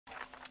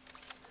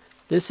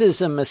This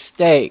is a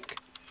mistake.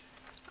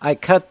 I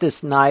cut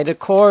this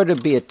Iroquois to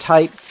be a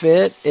tight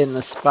fit in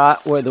the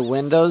spot where the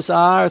windows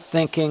are,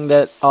 thinking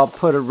that I'll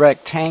put a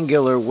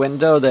rectangular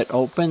window that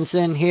opens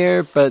in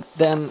here, but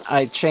then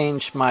I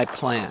changed my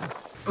plan.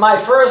 My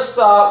first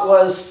thought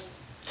was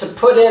to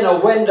put in a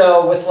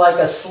window with like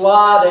a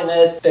slot in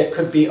it that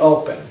could be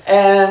open.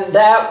 And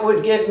that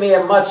would give me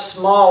a much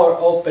smaller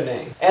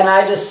opening. And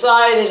I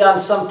decided on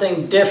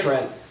something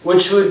different,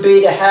 which would be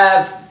to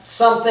have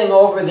something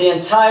over the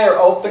entire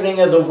opening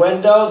of the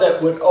window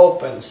that would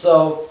open.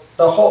 So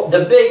the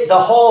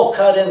hole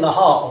cut in the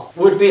hull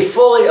would be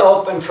fully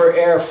open for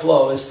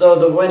airflow, as though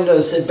the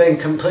windows had been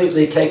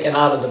completely taken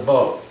out of the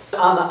boat.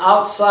 On the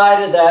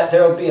outside of that,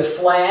 there will be a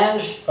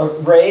flange, a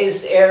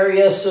raised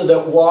area so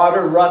that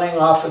water running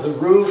off of the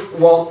roof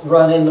won't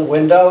run in the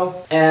window,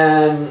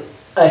 and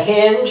a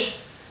hinge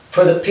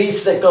for the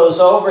piece that goes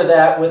over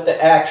that with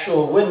the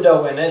actual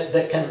window in it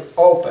that can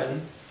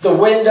open. The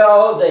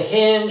window, the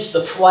hinge,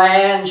 the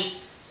flange,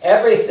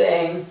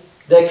 everything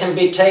that can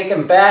be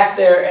taken back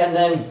there and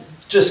then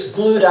just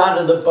glued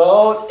onto the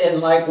boat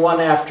in like one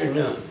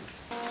afternoon.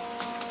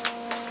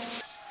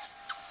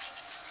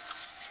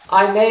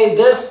 I made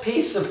this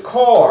piece of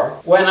core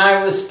when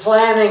I was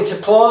planning to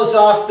close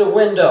off the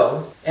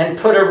window and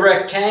put a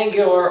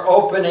rectangular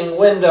opening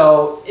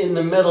window in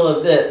the middle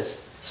of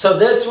this. So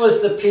this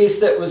was the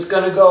piece that was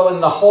going to go in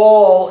the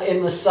hole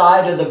in the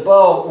side of the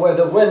boat where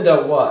the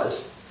window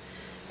was.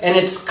 And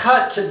it's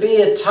cut to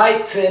be a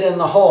tight fit in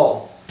the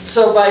hole.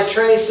 So by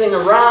tracing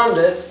around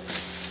it,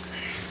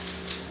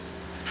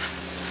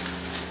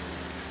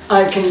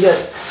 I can get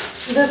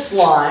this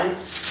line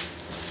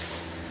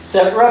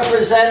that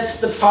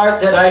represents the part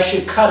that I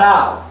should cut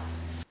out.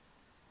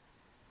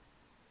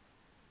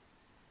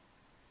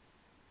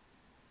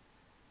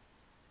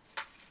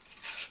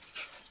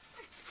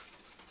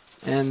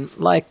 And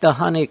like the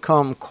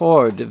honeycomb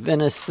cord, the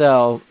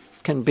vinicel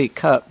can be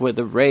cut with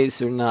a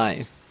razor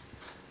knife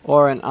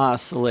or an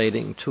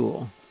oscillating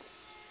tool.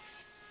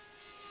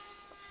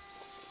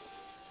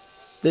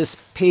 This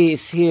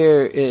piece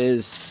here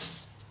is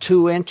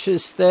 2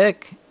 inches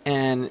thick,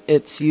 and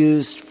it's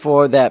used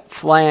for that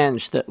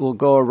flange that will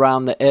go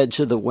around the edge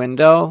of the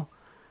window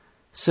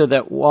so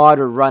that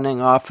water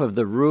running off of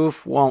the roof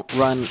won't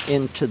run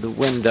into the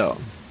window,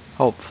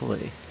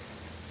 hopefully.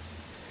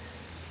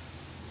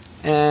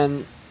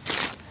 And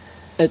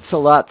it's a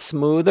lot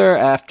smoother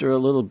after a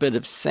little bit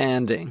of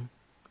sanding.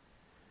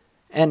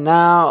 And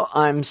now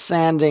I'm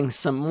sanding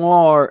some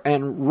more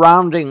and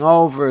rounding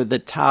over the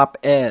top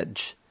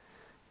edge,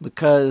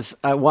 because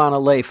I want to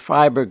lay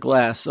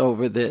fiberglass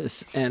over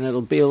this, and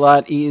it'll be a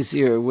lot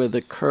easier with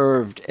a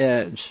curved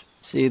edge.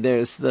 See,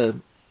 there's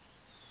the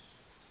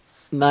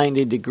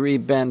 90-degree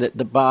bend at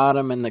the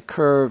bottom and the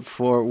curve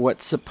for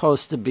what's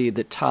supposed to be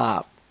the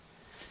top.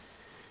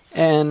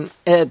 And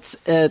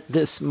it's at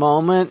this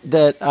moment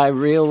that I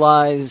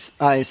realize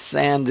I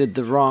sanded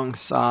the wrong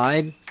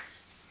side.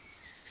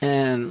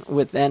 And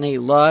with any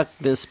luck,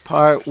 this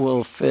part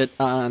will fit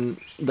on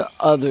the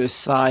other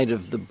side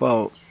of the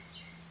boat.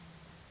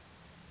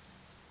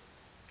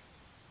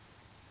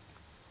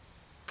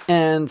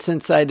 And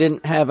since I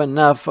didn't have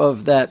enough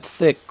of that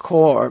thick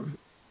core,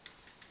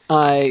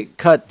 I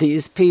cut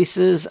these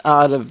pieces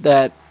out of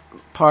that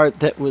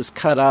part that was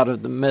cut out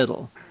of the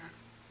middle.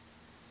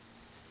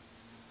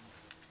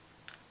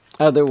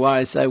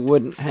 Otherwise, I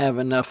wouldn't have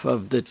enough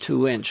of the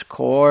 2-inch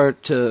core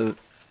to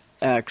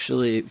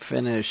actually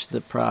finish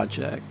the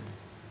project.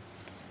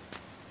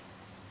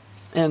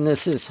 And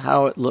this is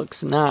how it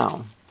looks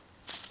now.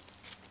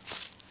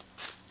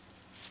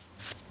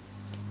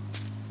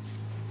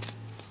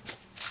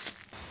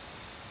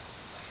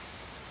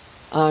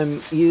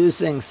 I'm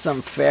using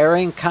some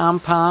fairing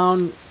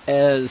compound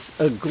as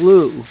a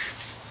glue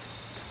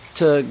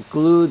to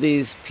glue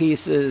these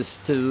pieces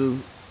to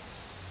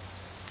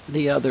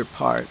the other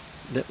part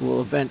that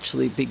will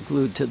eventually be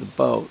glued to the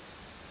boat.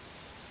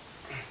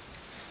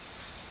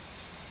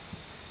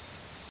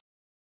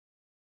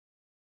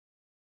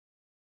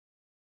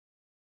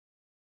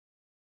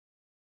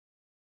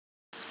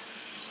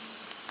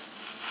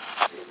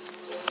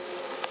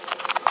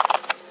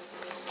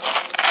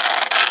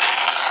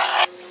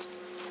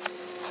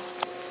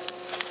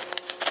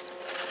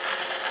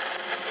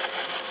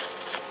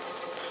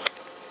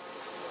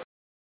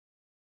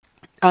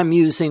 I'm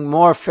using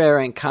more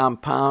fairing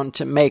compound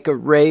to make a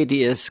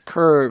radius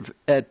curve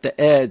at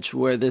the edge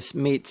where this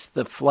meets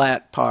the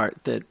flat part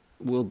that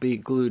will be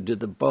glued to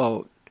the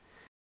boat.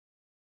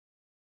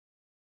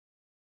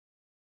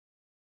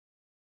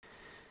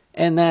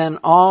 And then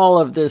all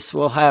of this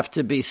will have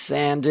to be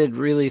sanded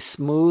really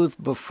smooth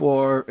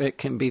before it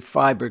can be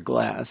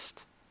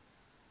fiberglassed.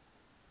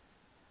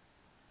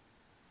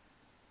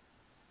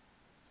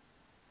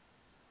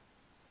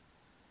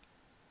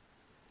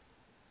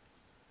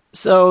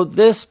 So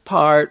this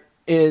part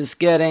is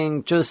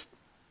getting just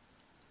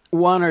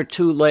 1 or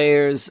 2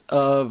 layers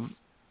of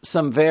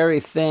some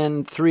very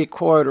thin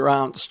 3/4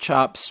 ounce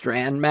chopped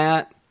strand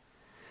mat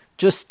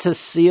just to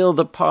seal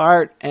the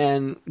part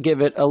and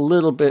give it a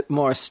little bit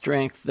more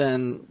strength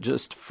than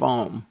just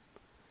foam.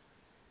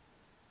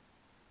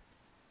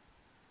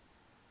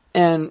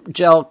 And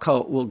gel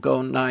coat will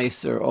go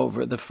nicer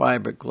over the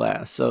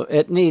fiberglass, so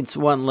it needs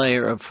one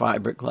layer of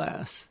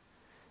fiberglass.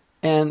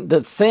 And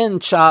the thin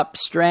chopped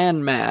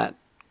strand mat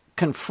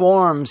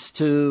conforms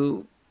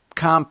to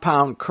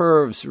compound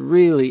curves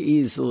really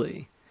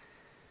easily.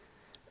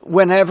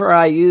 Whenever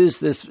I use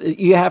this,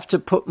 you have to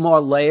put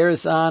more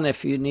layers on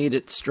if you need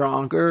it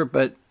stronger,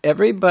 but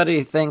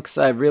everybody thinks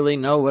I really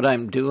know what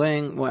I'm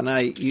doing when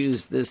I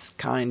use this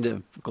kind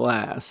of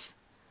glass.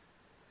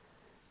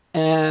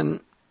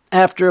 And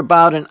after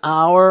about an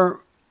hour,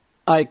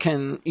 I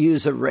can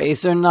use a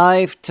razor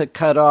knife to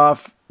cut off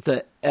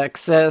the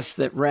excess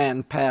that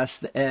ran past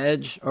the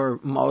edge, or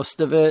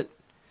most of it.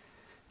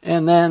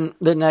 And then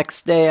the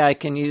next day I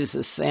can use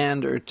a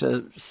sander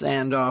to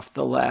sand off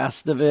the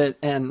last of it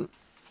and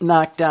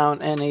knock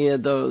down any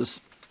of those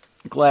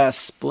glass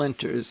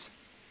splinters.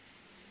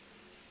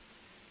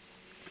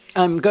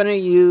 I'm going to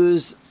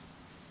use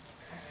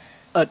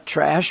a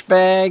trash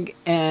bag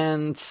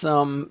and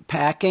some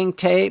packing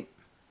tape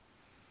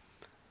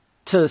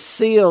to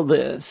seal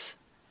this,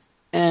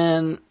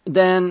 and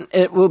then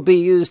it will be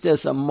used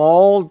as a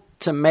mold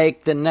to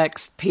make the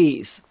next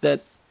piece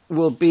that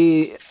will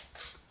be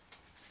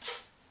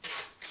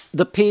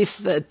the piece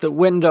that the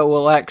window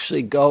will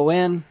actually go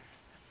in.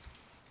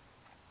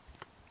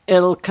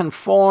 It'll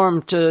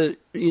conform to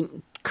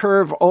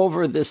curve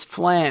over this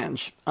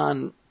flange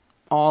on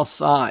all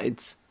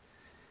sides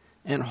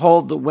and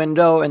hold the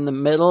window in the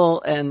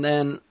middle, and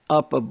then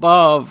up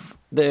above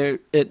there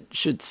it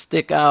should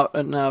stick out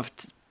enough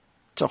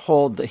to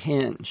hold the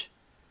hinge.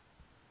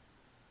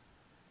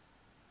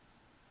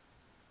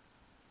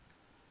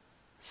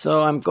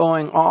 So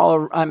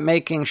I'm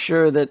making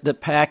sure that the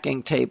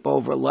packing tape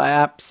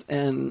overlaps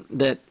and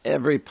that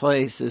every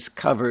place is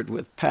covered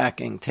with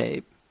packing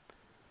tape.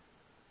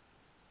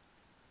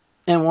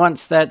 And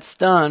once that's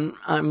done,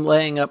 I'm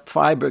laying up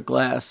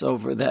fiberglass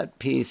over that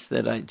piece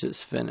that I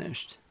just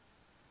finished.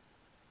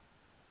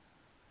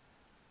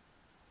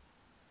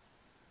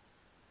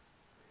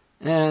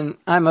 And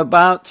I'm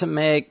about to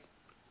make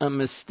a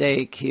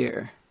mistake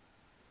here.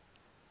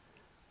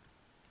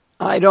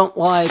 I don't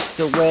like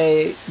the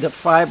way the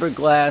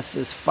fiberglass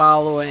is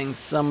following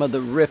some of the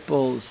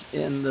ripples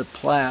in the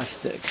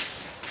plastic.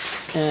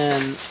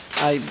 And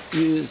I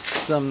used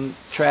some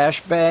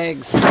trash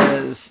bags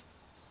as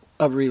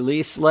a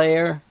release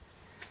layer.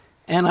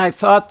 And I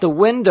thought the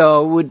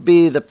window would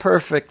be the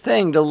perfect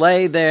thing to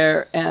lay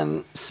there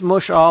and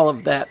smush all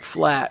of that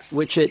flat,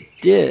 which it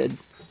did.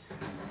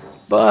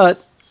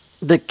 But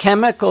the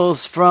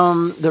chemicals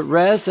from the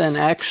resin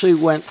actually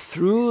went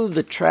through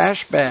the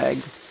trash bag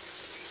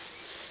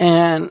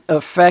and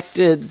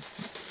affected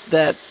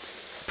that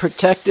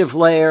protective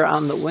layer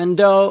on the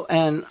window,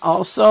 and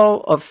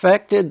also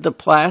affected the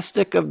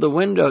plastic of the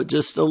window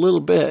just a little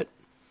bit.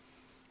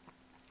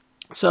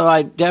 So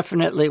I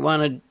definitely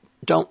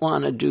don't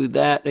want to do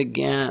that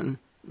again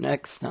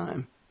next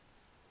time.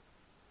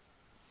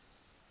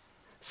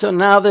 So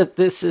now that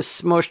this is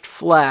smushed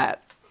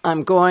flat,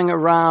 I'm going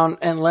around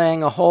and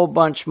laying a whole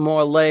bunch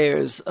more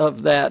layers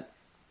of that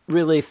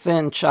really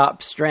thin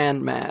chopped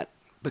strand mat,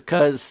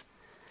 because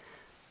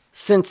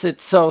since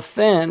it's so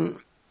thin,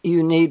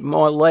 you need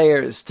more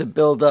layers to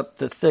build up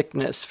the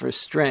thickness for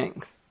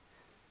strength.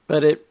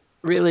 But it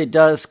really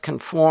does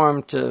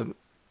conform to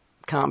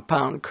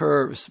compound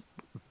curves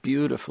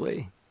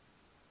beautifully.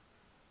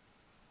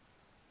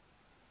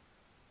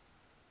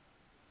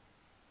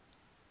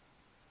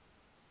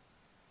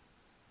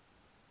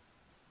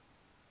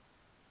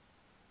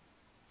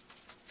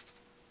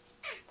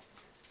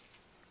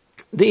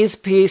 These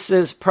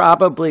pieces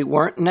probably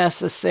weren't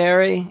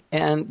necessary,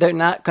 and they're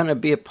not going to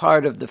be a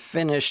part of the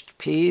finished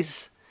piece.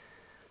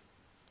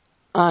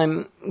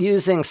 I'm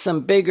using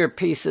some bigger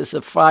pieces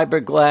of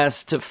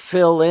fiberglass to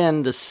fill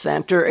in the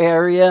center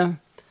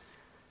area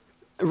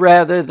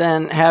rather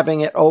than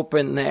having it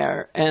open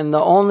there. And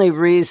the only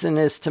reason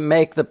is to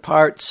make the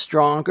part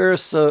stronger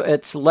so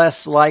it's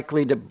less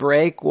likely to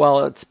break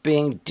while it's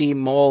being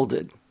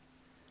demolded.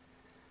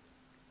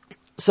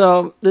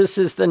 So this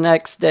is the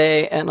next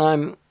day, and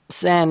I'm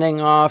sanding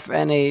off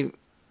any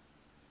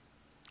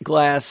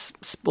glass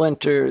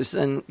splinters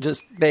and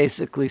just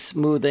basically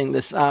smoothing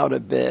this out a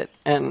bit.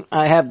 And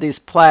I have these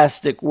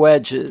plastic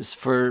wedges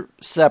for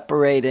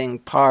separating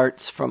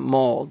parts from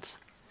molds.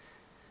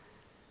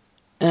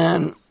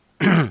 And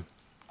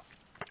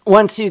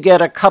once you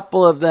get a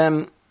couple of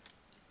them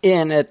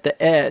in at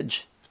the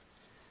edge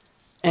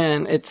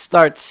and it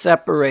starts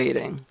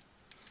separating,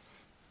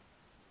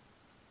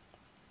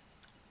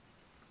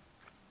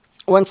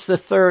 once the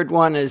third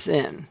one is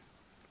in,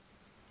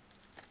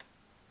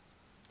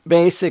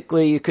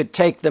 basically you could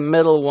take the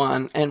middle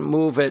one and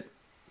move it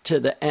to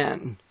the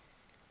end.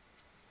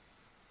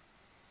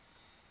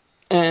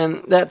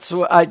 And that's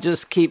what I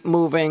just keep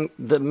moving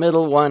the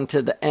middle one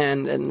to the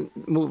end and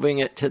moving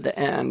it to the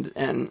end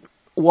and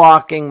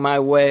walking my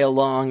way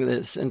along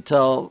this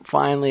until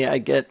finally I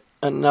get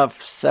enough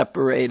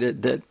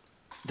separated that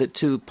the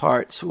two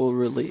parts will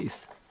release.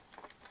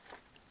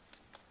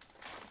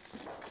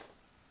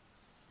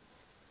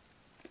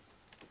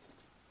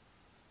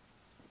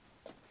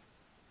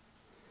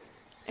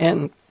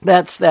 And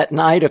that's that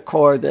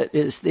Iroquois that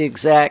is the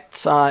exact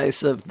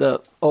size of the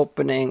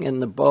opening in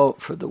the boat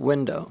for the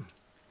window.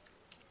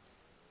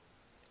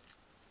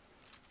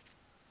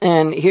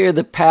 And here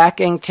the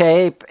packing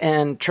tape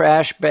and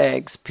trash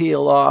bags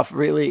peel off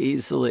really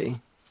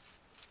easily.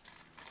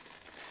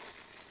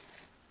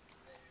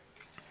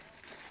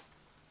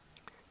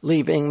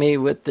 Leaving me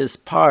with this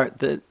part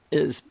that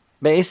is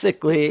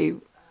basically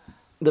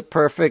the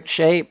perfect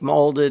shape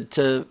molded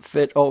to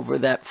fit over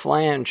that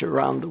flange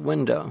around the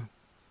window.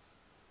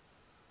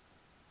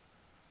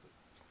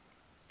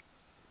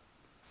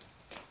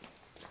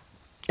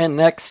 And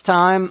next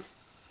time,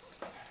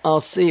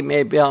 I'll see,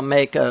 maybe I'll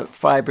make a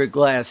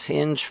fiberglass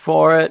hinge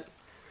for it,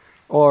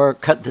 or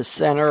cut the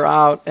center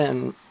out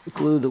and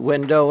glue the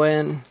window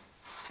in.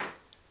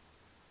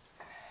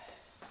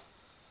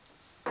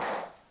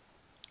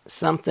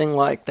 Something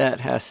like that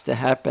has to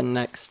happen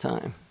next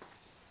time.